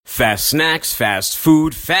Fast snacks, fast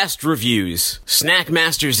food, fast reviews. Snack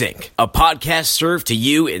Masters Inc., a podcast served to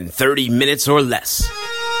you in 30 minutes or less.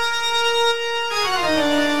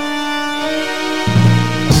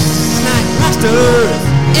 Snack Masters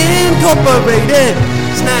Incorporated.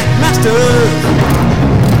 Snack Masters.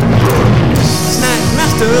 Snack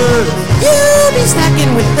Masters. You'll be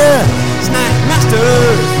snacking with the Snack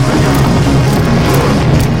Masters.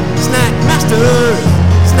 Snack Masters.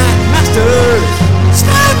 Snack Masters.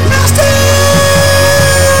 Snack Masters!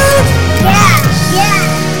 Yeah.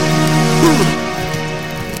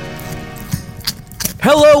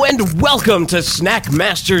 Hello and welcome to Snack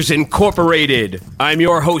Masters Incorporated. I'm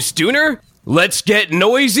your host, Dooner. Let's get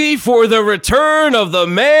noisy for the return of the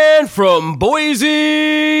man from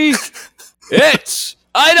Boise. It's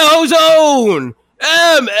Idaho's own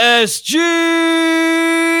MSG.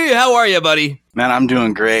 How are you, buddy? Man, I'm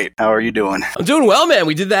doing great. How are you doing? I'm doing well, man.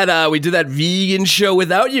 We did that vegan show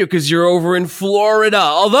without you because you're over in Florida.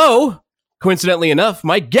 Although, coincidentally enough,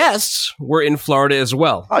 my guests were in Florida as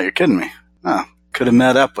well. Oh, you're kidding me. Oh, could have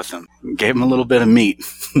met up with them. Gave them a little bit of meat.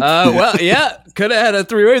 Well, yeah, could have had a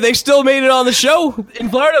three-way. They still made it on the show in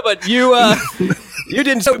Florida, but you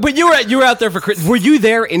didn't. So, but you were out there for Christmas. Were you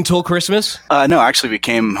there until Christmas? No, actually, we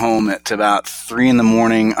came home at about 3 in the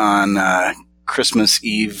morning on Christmas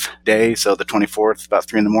Eve day, so the 24th, about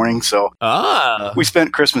 3 in the morning. So we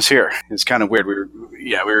spent Christmas here. It's kind of weird.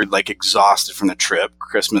 We were like exhausted from the trip.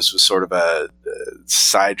 Christmas was sort of a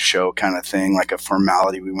sideshow kind of thing, like a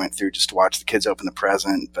formality we went through just to watch the kids open the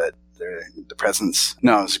present, but the presents.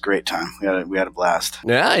 No, it was a great time. We had a blast.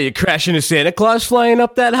 Yeah, you crashing into Santa Claus flying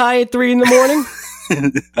up that high at 3 in the morning?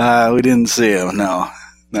 We didn't see him. No.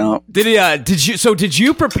 Did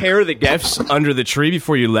you prepare the gifts under the tree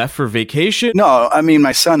before you left for vacation? No, I mean,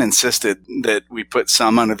 my son insisted that we put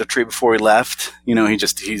some under the tree before we left. You know,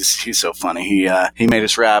 he's so funny. He made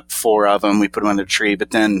us wrap 4 of them. We put them under the tree.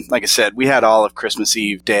 But then, like I said, we had all of Christmas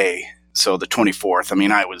Eve day. So the 24th, I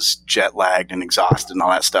mean, I was jet lagged and exhausted and all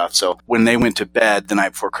that stuff. So when they went to bed the night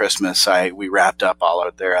before Christmas, we wrapped up all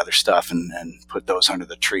of their other stuff and put those under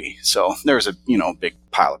the tree. So there was a big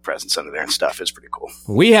pile of presents under there and stuff. It's pretty cool.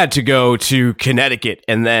 We had to go to Connecticut,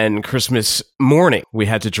 and then Christmas morning, we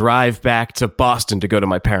had to drive back to Boston to go to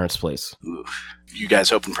my parents' place. Oof. You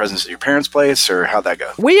guys open presents at your parents' place, or how'd that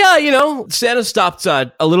go? We, Santa stopped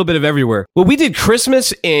a little bit of everywhere. Well, we did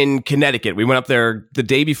Christmas in Connecticut. We went up there the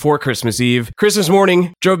day before Christmas Eve. Christmas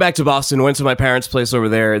morning, drove back to Boston, went to my parents' place over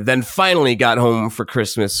there, then finally got home for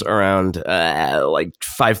Christmas around like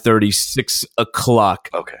 5:30, 6 o'clock.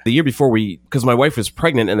 Okay. The year before because my wife was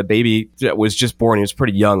pregnant and the baby was just born, he was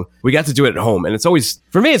pretty young, we got to do it at home. And it's always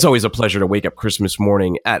a pleasure to wake up Christmas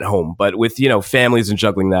morning at home. But with, families and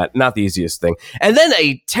juggling that, not the easiest thing. And then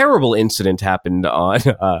a terrible incident happened on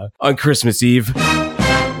Christmas Eve.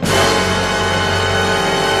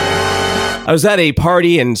 I was at a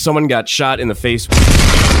party and someone got shot in the face with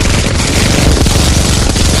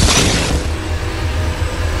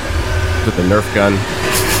a Nerf gun.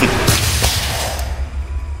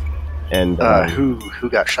 And who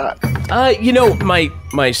got shot?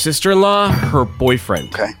 My sister-in-law, her boyfriend.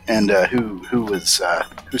 Okay, and who was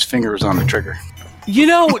whose finger was on the trigger?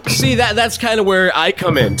 See, that's kind of where I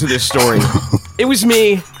come into this story. It was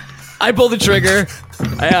me. I pulled the trigger.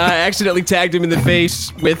 I accidentally tagged him in the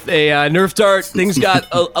face with a Nerf dart. Things got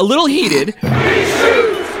a little heated.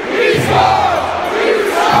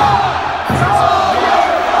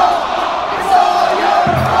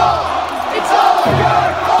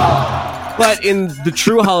 But in the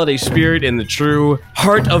true holiday spirit, in the true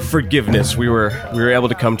heart of forgiveness, we were able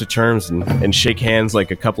to come to terms and shake hands like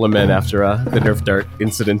a couple of men after the Nerf dart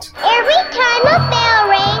incident. Every time a bell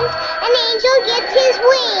rings, an angel gets his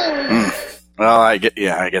wings. Well, I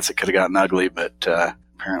guess it could have gotten ugly, but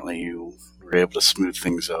apparently you were able to smooth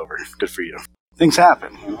things over. Good for you. Things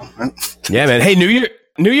happen, Yeah, man. Hey,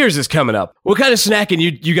 New Year's is coming up. What kind of snacking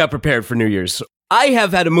you got prepared for New Year's? I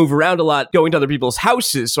have had to move around a lot going to other people's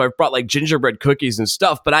houses, so I've brought like gingerbread cookies and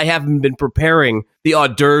stuff, but I haven't been preparing the hors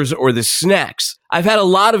d'oeuvres or the snacks. I've had a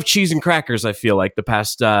lot of cheese and crackers, I feel like, the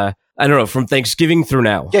past, from Thanksgiving through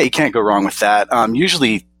now. Yeah, you can't go wrong with that.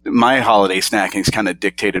 Usually my holiday snacking is kind of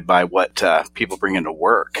dictated by what people bring into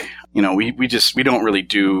work. We don't really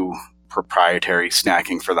do proprietary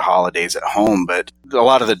snacking for the holidays at home, but a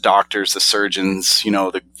lot of the doctors, the surgeons,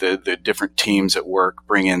 the different teams at work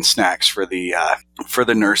bring in snacks for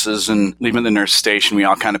the nurses and leave them at the nurse station. We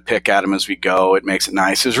all kind of pick at them as we go. It makes it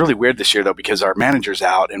nice. It was really weird this year though, because our manager's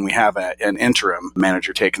out and we have an interim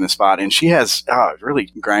manager taking the spot, and she has, it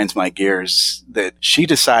really grinds my gears that she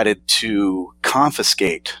decided to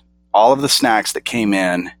confiscate all of the snacks that came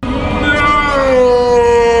in. No!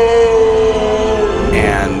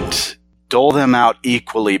 dole them out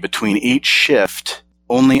equally between each shift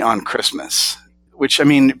only on Christmas. Which, I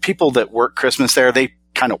mean, people that work Christmas there, they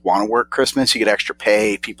kind of want to work Christmas. You get extra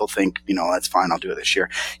pay. People think, that's fine. I'll do it this year.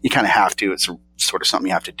 You kind of have to. It's sort of something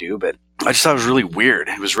you have to do. But I just thought it was really weird.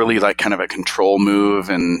 It was really like kind of a control move.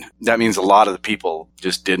 And that means a lot of the people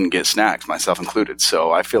just didn't get snacks, myself included.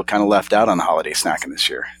 So I feel kind of left out on the holiday snacking this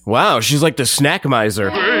year. Wow, she's like the snack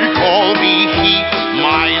miser. They call me Heat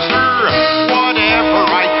Miser. Whatever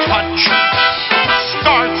I touch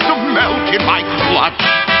starts to melt in my clutch.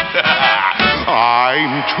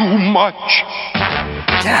 I'm too much.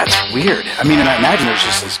 Yeah, it's weird. I mean, and I imagine there's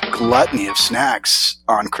just this gluttony of snacks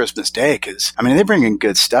on Christmas Day because, I mean, they bring in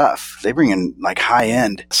good stuff. They bring in, like,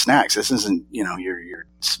 high-end snacks. This isn't, your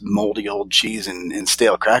moldy old cheese and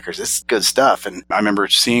stale crackers. This is good stuff. And I remember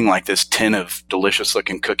seeing, like, this tin of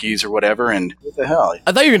delicious-looking cookies or whatever, and what the hell?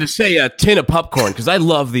 I thought you were going to say a tin of popcorn because I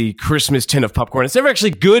love the Christmas tin of popcorn. It's never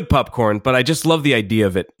actually good popcorn, but I just love the idea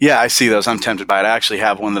of it. Yeah, I see those. I'm tempted by it. I actually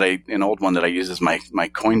have an old one that I use as my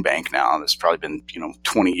coin bank now. It's probably been,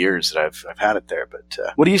 20 years that I've had it there. But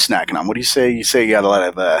what are you snacking on? What do you say? You say you got a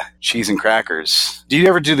lot of cheese and crackers. Do you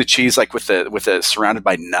ever do the cheese like with the surrounded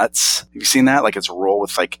by nuts? Have you seen that? Like it's a roll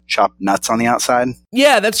with like chopped nuts on the outside?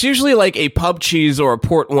 Yeah, that's usually like a pub cheese or a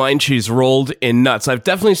port wine cheese rolled in nuts. I've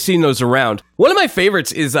definitely seen those around. One of my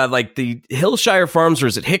favorites is like the Hillshire Farms, or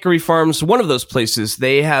is it Hickory Farms? One of those places.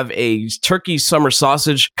 They have a turkey summer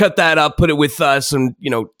sausage. Cut that up, put it with some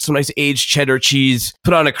nice aged cheddar cheese,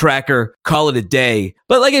 put on a cracker, call it a day.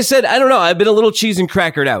 But like I said, I don't know. I've been a little cheese and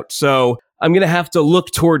crackered out, so I'm going to have to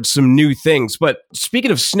look towards some new things. But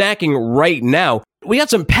speaking of snacking right now, we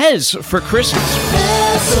got some Pez for Christmas.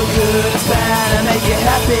 Pez, so good it's bad and make you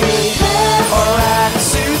happy. Alright,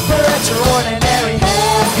 super extraordinary.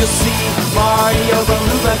 You'll see Mario,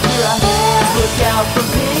 Baloo, Kira. Look out for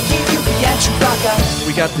Pinky, Yuki, and Chewbacca.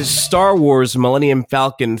 We got this Star Wars Millennium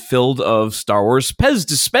Falcon filled of Star Wars Pez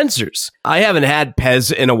dispensers. I haven't had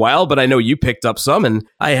Pez in a while, but I know you picked up some, and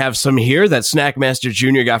I have some here that Snackmaster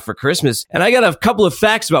Jr. got for Christmas. And I got a couple of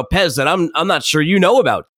facts about Pez that I'm not sure you know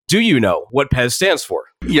about. Do you know what Pez stands for?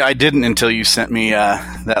 Yeah, I didn't until you sent me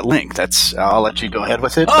that link. I'll let you go ahead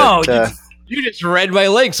with it. Oh, but, you just read my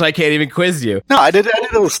link, so I can't even quiz you. No, I did a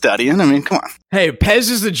little studying. I mean, come on. Hey,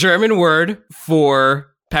 Pez is the German word for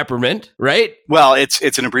peppermint, right? Well, it's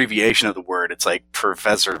an abbreviation of the word. It's like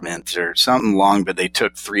Pfefferminz or something long, but they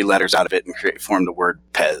took 3 letters out of it and formed the word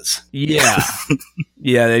Pez. Yeah.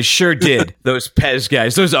 Yeah, they sure did. Those Pez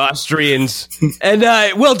guys, those Austrians. And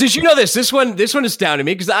well, did you know this? This one astounded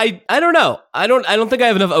me because I don't know. I don't think I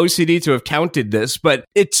have enough OCD to have counted this, but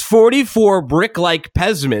it's 44 brick-like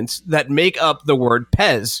Pezmints that make up the word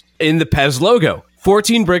Pez in the Pez logo.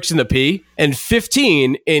 14 bricks in the P and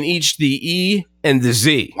 15 in each the E and the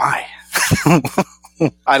Z. Why?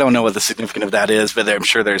 I don't know what the significance of that is, but I'm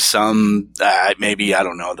sure there's some, maybe, I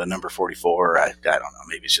don't know, the number 44. I don't know.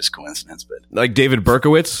 Maybe it's just coincidence, but. Like David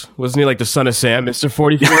Berkowitz? Wasn't he like the son of Sam, Mr.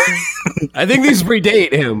 44? I think these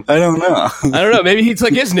predate him. I don't know. Maybe he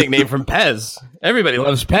took his nickname from Pez. Everybody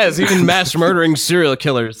loves Pez, even mass murdering serial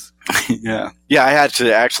killers. Yeah. Yeah, I had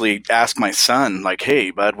to actually ask my son, like, hey,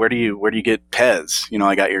 bud, where do you get Pez?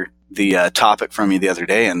 I got the topic from you the other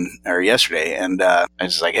day or yesterday, and I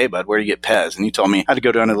was like, hey, bud, where do you get Pez? And he told me I had to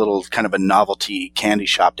go down a little kind of a novelty candy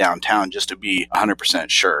shop downtown just to be 100%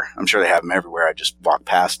 sure. I'm sure they have them everywhere. I just walked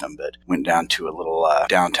past them, but went down to a little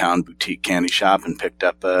downtown boutique candy shop and picked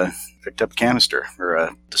up a canister or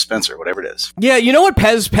a dispenser, whatever it is. Yeah, you know what,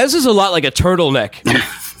 Pez is a lot like a turtleneck.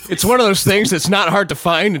 It's one of those things that's not hard to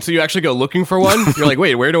find until you actually go looking for one. You're like,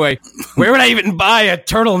 wait, where would I even buy a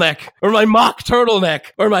turtleneck or my mock turtleneck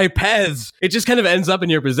or my Pez? It just kind of ends up in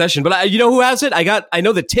your possession. But you know who has it? I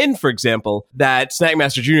know the tin, for example, that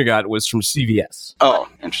Snackmaster Jr. got was from CVS. Oh,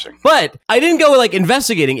 interesting. But I didn't go like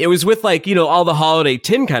investigating. It was with like, all the holiday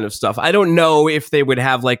tin kind of stuff. I don't know if they would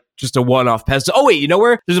have like just a one-off Pez. Oh, wait, you know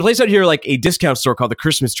where? There's a place out here, like a discount store called the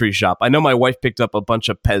Christmas Tree Shop. I know my wife picked up a bunch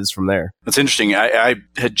of Pez from there. That's interesting. I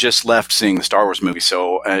had just left seeing the Star Wars movie,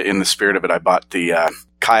 so in the spirit of it, I bought the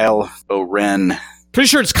Kylo Ren. Pretty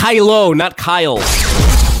sure it's Kylo, not Kyle.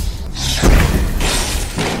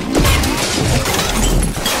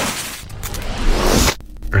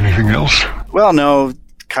 Anything else? Well, no.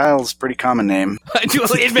 Kyle's a pretty common name.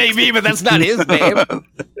 It may be, but that's not his name.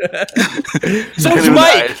 So is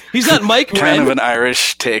Mike. He's not Mike Wren. Kind of an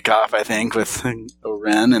Irish takeoff, I think, with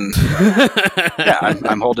Oren. And yeah,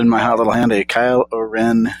 I'm holding in my hot little hand a Kyle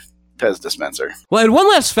Oren Pez dispenser. Well, and one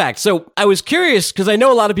last fact. So I was curious because I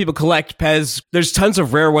know a lot of people collect Pez. There's tons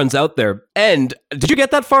of rare ones out there. And did you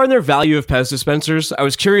get that far in their value of Pez dispensers? I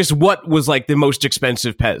was curious what was like the most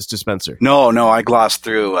expensive Pez dispenser. No, I glossed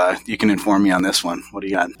through. You can inform me on this one. What do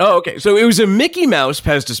you got? Oh, okay. So it was a Mickey Mouse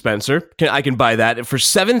Pez dispenser. I can buy that for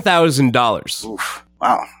 $7,000. Oof.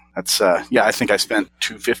 Wow. That's, I think I spent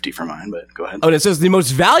 $250 for mine, but go ahead. Oh, and it says the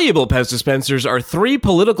most valuable Pez dispensers are 3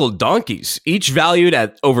 political donkeys, each valued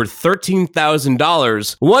at over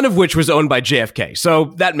 $13,000, one of which was owned by JFK.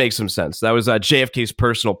 So that makes some sense. That was JFK's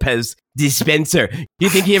personal Pez dispenser. Do you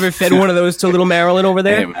think he ever fed one of those to little Marilyn over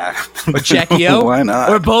there? Hey, man. Or Jackie O? Why not?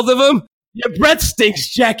 Or both of them? Your breath stinks,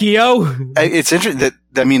 Jackie O. It's interesting that,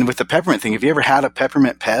 with the peppermint thing, have you ever had a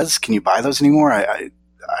peppermint Pez? Can you buy those anymore?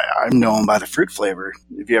 I'm known by the fruit flavor.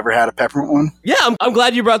 Have you ever had a peppermint one? Yeah, I'm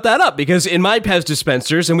glad you brought that up because in my Pez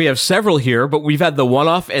dispensers, and we have several here, but we've had the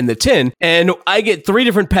one-off and the tin, and I get 3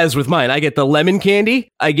 different Pez with mine. I get the lemon candy,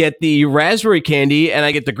 I get the raspberry candy, and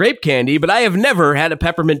I get the grape candy, but I have never had a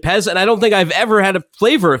peppermint Pez, and I don't think I've ever had a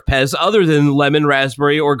flavor of Pez other than lemon,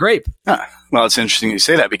 raspberry, or grape. Huh. Well, it's interesting you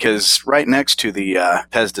say that because right next to the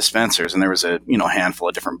Pez dispensers, and there was a handful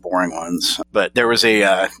of different boring ones, but there was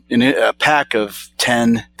a pack of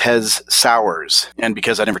 10 Pez sours, and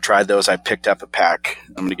because I never tried those, I picked up a pack.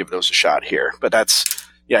 I'm going to give those a shot here, but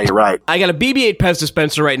yeah, you're right. I got a BB-8 Pez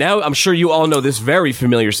dispenser right now. I'm sure you all know this very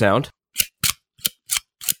familiar sound.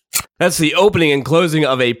 That's the opening and closing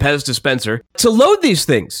of a Pez dispenser. To load these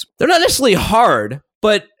things, they're not necessarily hard,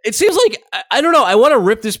 but it seems like, I don't know, I want to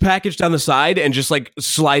rip this package down the side and just like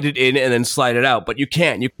slide it in and then slide it out, but you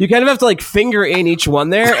can't. You kind of have to like finger in each one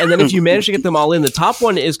there, and then if you manage to get them all in, the top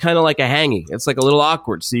one is kind of like a hangy. It's like a little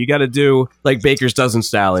awkward, so you got to do like Baker's Dozen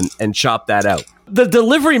style and chop that out. The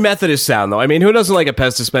delivery method is sound, though. I mean, who doesn't like a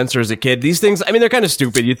Pez dispenser as a kid? These things, I mean, they're kind of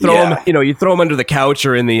stupid. You throw them, you throw them under the couch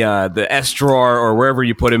or in the S drawer or wherever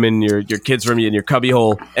you put them in your kid's room, in your cubby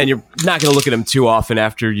hole, and you're not going to look at them too often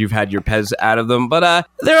after you've had your Pez out of them. But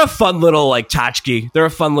they're a fun little like tchotchke. They're a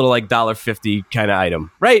fun little like $1.50 kind of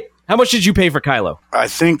item, right? How much did you pay for Kylo? I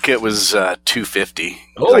think it was $250.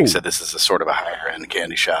 Oh. Like I said, this is a sort of a higher end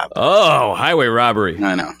candy shop. Oh, highway robbery.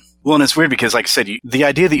 I know. Well, and it's weird because, like I said, the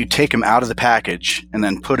idea that you take them out of the package and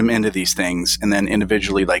then put them into these things and then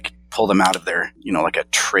individually, like, pull them out of their, like a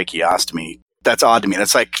tracheostomy, that's odd to me.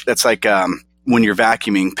 That's like when you're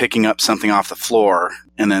vacuuming, picking up something off the floor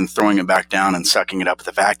and then throwing it back down and sucking it up with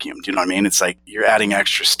a vacuum. Do you know what I mean? It's like you're adding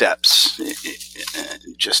extra steps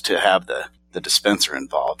just to have the dispenser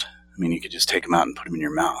involved. I mean, you could just take them out and put them in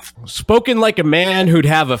your mouth. Spoken like a man who'd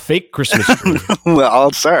have a fake Christmas tree.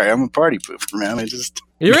 Well, sorry, I'm a party pooper, man.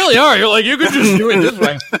 You really are. You're like, you could just do it this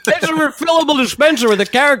way. It's a refillable dispenser with a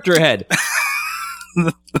character head.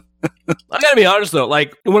 I gotta be honest, though.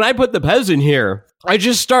 Like, when I put the Pez in here, I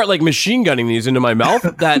just start, like, machine gunning these into my mouth,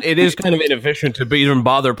 that it is kind of inefficient to even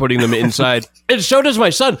bother putting them inside. And so does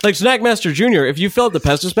my son. Like, Snackmaster Jr., if you fill up the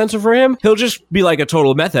Pez dispenser for him, he'll just be like a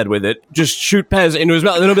total meth head with it. Just shoot Pez into his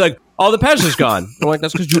mouth, and then he'll be like, oh, the Pez is gone. I'm like,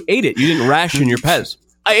 that's because you ate it. You didn't ration your Pez.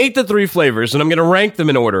 I ate the 3 flavors, and I'm going to rank them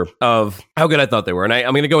in order of how good I thought they were. And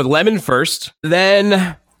I'm going to go with lemon first.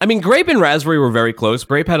 Then, I mean, grape and raspberry were very close.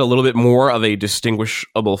 Grape had a little bit more of a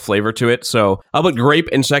distinguishable flavor to it. So I'll put grape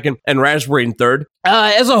in second and raspberry in third.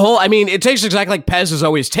 As a whole, I mean, it tastes exactly like Pez has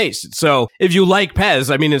always tasted. So if you like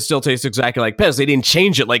Pez, I mean, it still tastes exactly like Pez. They didn't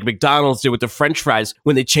change it like McDonald's did with the French fries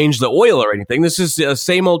when they changed the oil or anything. This is the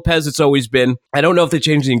same old Pez it's always been. I don't know if they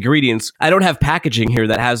changed the ingredients. I don't have packaging here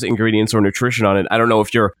that has ingredients or nutrition on it. I don't know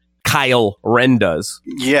if your Kyle Wren does.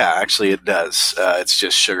 Yeah, actually it does. It's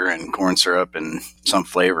just sugar and corn syrup and some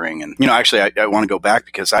flavoring. And, actually I want to go back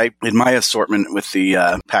because in my assortment with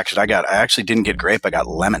the package I got, I actually didn't get grape. I got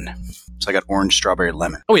lemon. So I got orange, strawberry,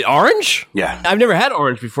 lemon. Oh, wait, orange? Yeah. I've never had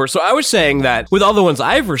orange before. So I was saying that with all the ones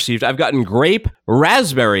I've received, I've gotten grape,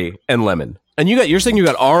 raspberry, and lemon. And you're saying you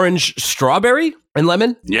got orange, strawberry, and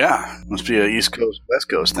lemon? Yeah. Must be a East Coast, West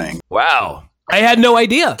Coast thing. Wow. I had no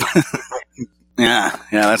idea. Yeah,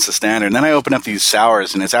 that's the standard. And then I open up these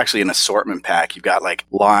sours, and it's actually an assortment pack. You've got like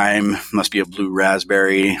lime, must be a blue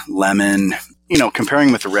raspberry, lemon.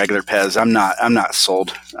 Comparing with the regular Pez, I'm not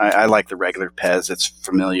sold. I like the regular Pez. It's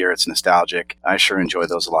familiar. It's nostalgic. I sure enjoy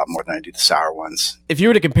those a lot more than I do the sour ones. If you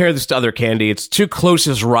were to compare this to other candy, its 2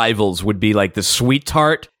 closest rivals would be like the Sweet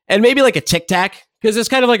Tart and maybe like a Tic Tac. Because it's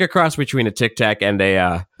kind of like a cross between a Tic Tac and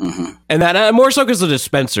a, and that more so because of the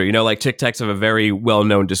dispenser, like Tic Tacs have a very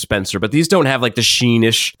well-known dispenser, but these don't have like the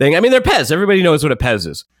sheenish thing. I mean, they're Pez. Everybody knows what a Pez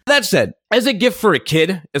is. That said, as a gift for a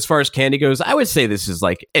kid, as far as candy goes, I would say this is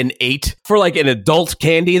like an 8. For like an adult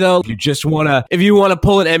candy, though, if you want to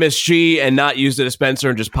pull an MSG and not use the dispenser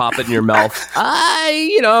and just pop it in your mouth,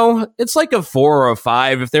 it's like a 4 or a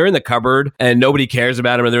 5. If they're in the cupboard and nobody cares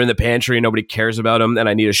about them, or they're in the pantry and nobody cares about them, and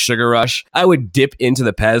I need a sugar rush, I would dip into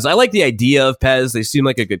the Pez. I like the idea of Pez. They seem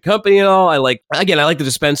like a good company and all. I like the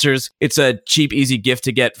dispensers. It's a cheap, easy gift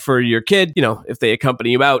to get for your kid, if they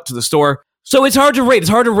accompany you out to the store. So it's hard to rate. It's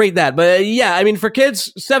hard to rate that. But yeah, I mean, for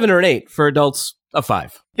kids, 7 or an 8. For adults, a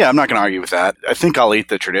 5. Yeah, I'm not going to argue with that. I think I'll eat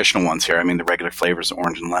the traditional ones here. I mean, the regular flavors,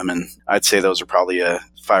 orange and lemon. I'd say those are probably a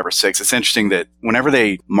 5 or 6. It's interesting that whenever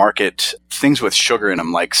they market things with sugar in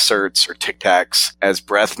them, like Certs or Tic Tacs as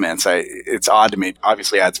breath mints, it's odd to me.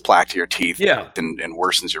 Obviously adds plaque to your teeth and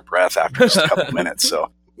worsens your breath after just a couple of minutes.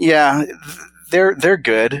 So yeah, they're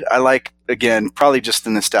good. I like, again, probably just the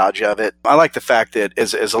nostalgia of it. I like the fact that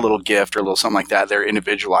as a little gift or a little something like that, they're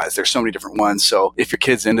individualized. There's so many different ones. So if your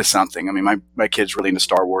kid's into something, I mean, my kid's really into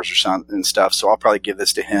Star Wars or something and stuff, so I'll probably give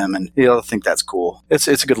this to him, and he'll think that's cool. It's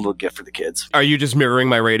a good little gift for the kids. Are you just mirroring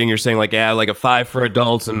my rating? You're saying like a 5 for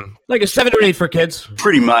adults and like a 7 or 8 for kids?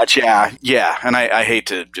 Pretty much, yeah. Yeah, and I hate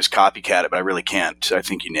to just copycat it, but I really can't. I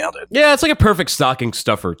think you nailed it. Yeah, it's like a perfect stocking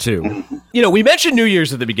stuffer, too. Mm-hmm. We mentioned New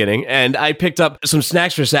Year's at the beginning, and I picked up some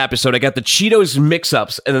snacks for this episode. I got the Cheetos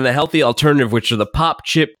mix-ups, and then the healthy alternative, which are the Pop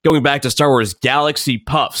Chip, going back to Star Wars Galaxy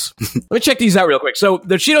Puffs. Let me check these out real quick. So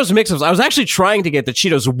the Cheetos mix-ups, I was actually trying to get the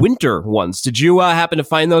Cheetos winter ones. Did you happen to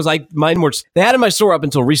find those? Mine were, they had in my store up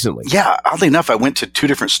until recently. Yeah, oddly enough, I went to 2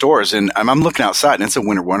 different stores, and I'm looking outside, and it's a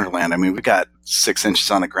winter wonderland. I mean, we got 6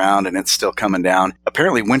 inches on the ground, and it's still coming down.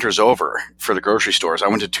 Apparently, winter's over for the grocery stores. I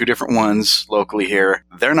went to 2 different ones locally here.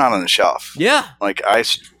 They're not on the shelf. Yeah. Like, I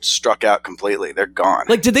struck out completely. They're gone.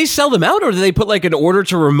 Like, did they sell them out, or did they put like an order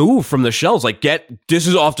to remove from the shelves? Like, this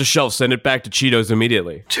is off the shelf, send it back to Cheetos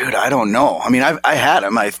immediately. Dude, I don't know. I mean, I had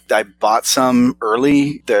them. I bought some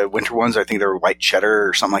early, the winter ones. I think they were white cheddar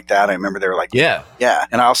or something like that. I remember they were like, yeah.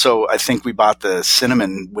 And I think we bought the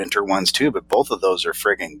cinnamon winter ones too, but both of those are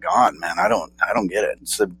friggin' gone, man. I don't get it.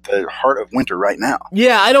 It's the heart of winter right now.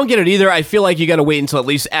 Yeah, I don't get it either. I feel like you got to wait until at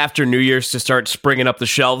least after New Year's to start springing up the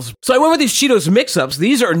shelves. So I went with these Cheetos mix-ups.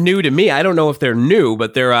 These are new to me. I don't know if they're new,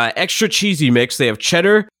 but they're extra cheesy mix. They have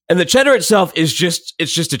cheddar, and the cheddar itself is just a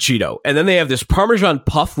Cheeto. And then they have this Parmesan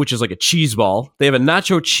puff, which is like a cheese ball. They have a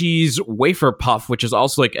nacho cheese wafer puff, which is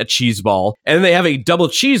also like a cheese ball. And then they have a double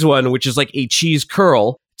cheese one, which is like a cheese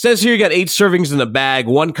curl. It says here you got 8 servings in the bag.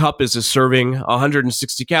 1 cup is a serving,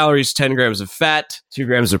 160 calories, 10 grams of fat, 2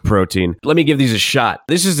 grams of protein. Let me give these a shot.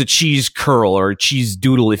 This is the cheese curl, or cheese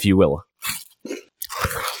doodle, if you will.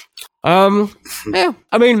 Yeah,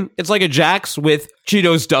 I mean, it's like a Jack's with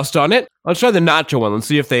Cheetos dust on it. Let's try the nacho one. Let's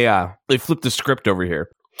see if they flip the script over here.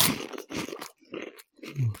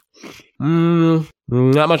 Not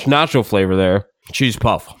much nacho flavor there. Cheese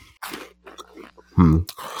puff.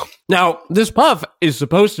 Now, this puff is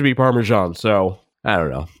supposed to be Parmesan, so I don't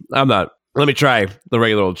know. I'm not. Let me try the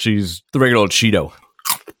regular old Cheeto.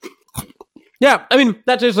 Yeah, I mean,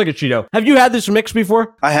 that tastes like a Cheeto. Have you had this mix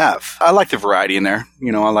before? I have. I like the variety in there.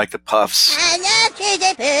 I like the puffs. I love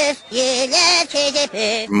Cheesy Puffs. You love Cheesy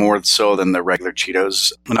Puffs. More so than the regular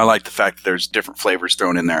Cheetos. And I like the fact that there's different flavors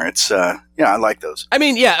thrown in there. It's, I like those. I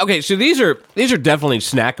mean, yeah, okay, so these are definitely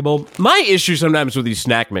snackable. My issue sometimes with these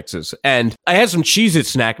snack mixes, and I had some Cheez-It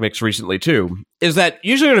snack mix recently too, is that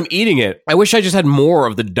usually when I'm eating it, I wish I just had more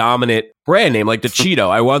of the dominant brand name, like the Cheeto.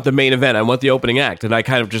 I want the main event. I want the opening act. And I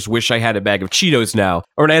kind of just wish I had a bag of Cheetos now.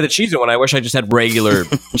 Or when I had the Cheez-It one, I wish I just had regular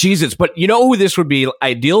Cheez-Its. But you know who this would be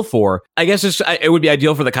ideal for? I guess it would be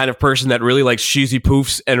ideal for the kind of person that really likes cheesy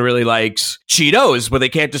poofs and really likes Cheetos, but they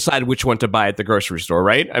can't decide which one to buy at the grocery store,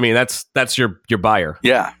 right? I mean, that's your buyer.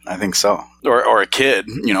 Yeah, I think so. Or a kid,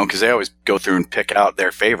 because they always go through and pick out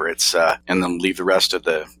their favorites and then leave the rest of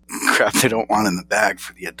the crap they don't want in the bag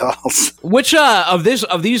for the adults. Which of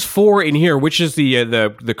these 4 in here, which is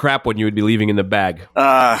the crap one you would be leaving in the bag?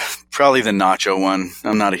 Probably the nacho one.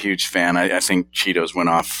 I'm not a huge fan. I think Cheetos went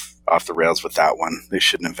off the rails with that one. They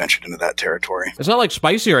shouldn't have ventured into that territory. It's not like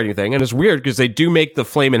spicy or anything, and it's weird because they do make the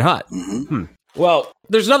flamin' hot. Mm-hmm. Well,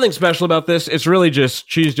 there's nothing special about this. It's really just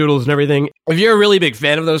cheese doodles and everything. If you're a really big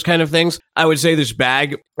fan of those kind of things, I would say this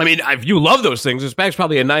bag, I mean, if you love those things, this bag's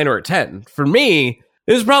probably a 9 or a 10. For me,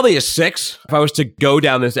 this is probably a 6. If I was to go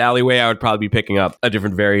down this alleyway, I would probably be picking up a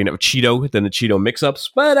different variant of Cheeto than the Cheeto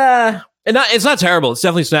mix-ups. But it's not terrible. It's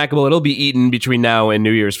definitely snackable. It'll be eaten between now and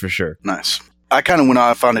New Year's for sure. Nice. I kind of went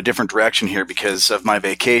off on a different direction here because of my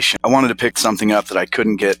vacation. I wanted to pick something up that I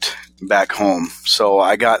couldn't get back home. So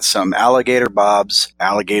I got some Alligator Bob's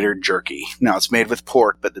alligator jerky. Now it's made with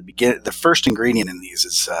pork, but the first ingredient in these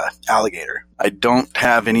is alligator. I don't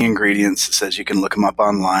have any ingredients. It says you can look them up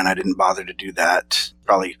online. I didn't bother to do that.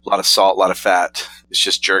 Probably a lot of salt, a lot of fat. It's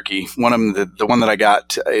just jerky. One of them, the one that I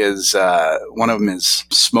got is, one of them is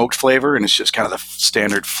smoked flavor, and it's just kind of the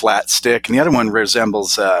standard flat stick. And the other one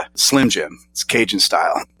resembles Slim Jim. It's Cajun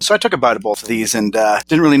style. So I took a bite of both of these and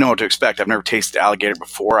didn't really know what to expect. I've never tasted alligator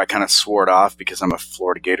before. I kind of swore it off because I'm a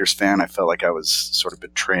Florida Gators fan. I felt like I was sort of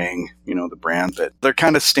betraying, the brand. But they're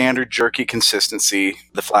kind of standard jerky consistency.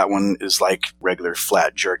 The flat one is like regular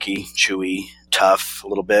flat jerky, chewy, tough a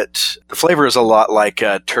little bit. The flavor is a lot like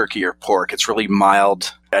turkey or pork. It's really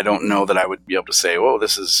mild. I don't know that I would be able to say, "Whoa,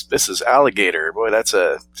 this is alligator. Boy, that's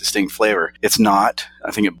a distinct flavor." It's not.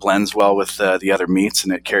 I think it blends well with the other meats,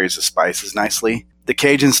 and it carries the spices nicely. The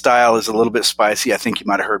Cajun style is a little bit spicy. I think you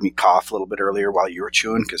might have heard me cough a little bit earlier while you were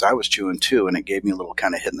chewing, because I was chewing too, and it gave me a little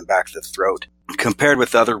kind of hit in the back of the throat. Compared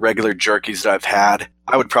with other regular jerkies that I've had,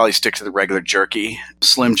 I would probably stick to the regular jerky.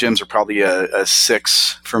 Slim Jims are probably a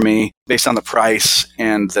 6 for me. Based on the price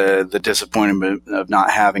and the disappointment of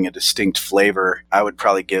not having a distinct flavor, I would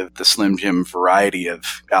probably give the Slim Jim variety of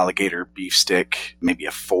alligator beef stick maybe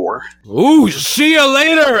a 4. Ooh, see you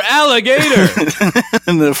later, alligator!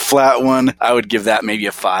 And the flat one, I would give that maybe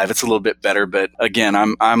a 5. It's a little bit better, but again,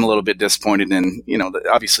 I'm a little bit disappointed in,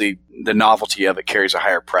 obviously the novelty of it carries a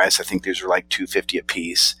higher price. I think these are like $2.50 a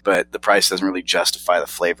piece, but the price doesn't really justify the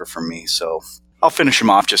flavor for me. So I'll finish them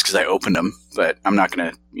off just because I opened them, but I'm not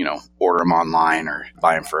going to, order them online or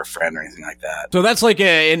buy them for a friend or anything like that. So that's like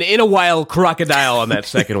an in a while crocodile on that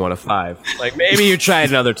second one, a 5. Like maybe you try it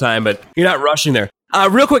another time, but you're not rushing there.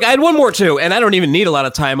 Real quick, I had one more too, and I don't even need a lot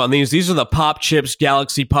of time on these. These are the Pop Chips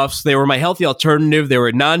Galaxy Puffs. They were my healthy alternative. They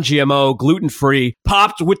were non-GMO, gluten-free,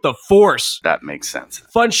 popped with the force. That makes sense.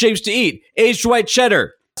 Fun shapes to eat. Aged white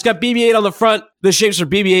cheddar. It's got BB-8 on the front. The shapes are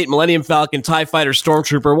BB-8, Millennium Falcon, TIE Fighter,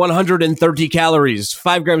 Stormtrooper, 130 calories,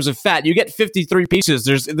 5 grams of fat. You get 53 pieces.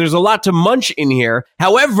 There's a lot to munch in here.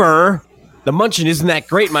 However, the munching isn't that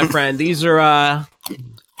great, my friend. These are,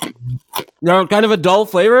 kind of a dull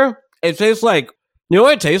flavor. It tastes like, you know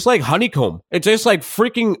what it tastes like? Honeycomb. It tastes like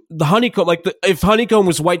freaking the honeycomb, if honeycomb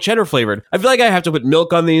was white cheddar flavored. I feel like I have to put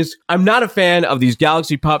milk on these. I'm not a fan of these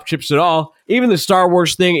Galaxy Pop Chips at all. Even the Star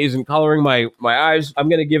Wars thing isn't coloring my eyes. I'm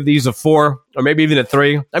going to give these a 4 or maybe even a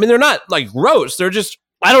 3. I mean, they're not like gross. They're just,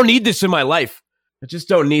 I don't need this in my life. I just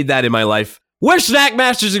don't need that in my life. We're Snack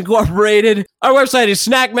Masters Incorporated. Our website is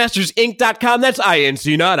snackmastersinc.com. That's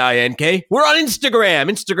INC, not INK. We're on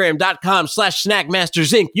Instagram,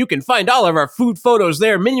 instagram.com/snackmastersinc. You can find all of our food photos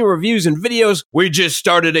there, menu reviews and videos. We just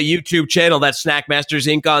started a YouTube channel, that's Snack Masters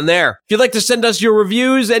Inc. on there. If you'd like to send us your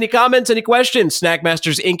reviews, any comments, any questions,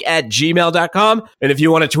 snackmastersinc@gmail.com. And if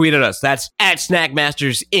you want to tweet at us, that's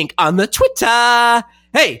 @snackmastersinc on the Twitter.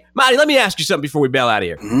 Hey, Marty, let me ask you something before we bail out of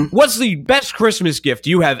here. Mm-hmm. What's the best Christmas gift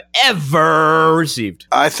you have ever received?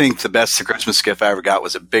 I think the best Christmas gift I ever got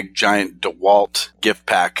was a big, giant DeWalt gift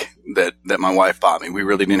pack that my wife bought me. We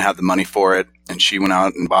really didn't have the money for it, and she went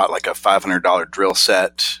out and bought like a $500 drill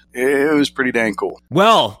set. It was pretty dang cool.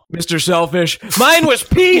 Well, Mr. Selfish, mine was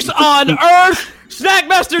Peace on Earth,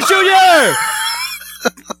 Snackmaster Jr.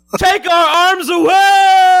 Take our arms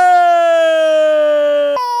away!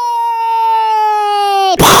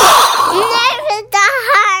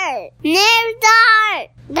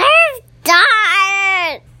 Never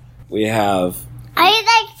start. We have I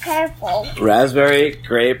like purple. raspberry,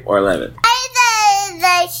 grape, or lemon. I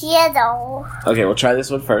like the yellow. Okay, we'll try this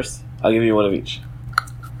one first. I'll give you one of each.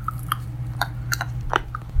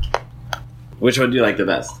 Which one do you like the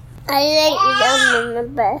best? I like lemon the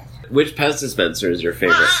best. Which pest dispenser is your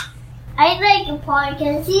favorite? I like a paw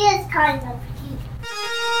because he is kind of cute.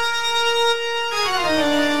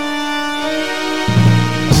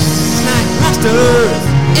 Snack Masters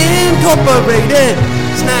Incorporated.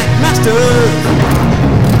 Snack Masters.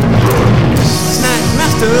 Snack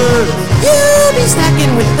Masters. You'll be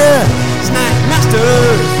snacking with the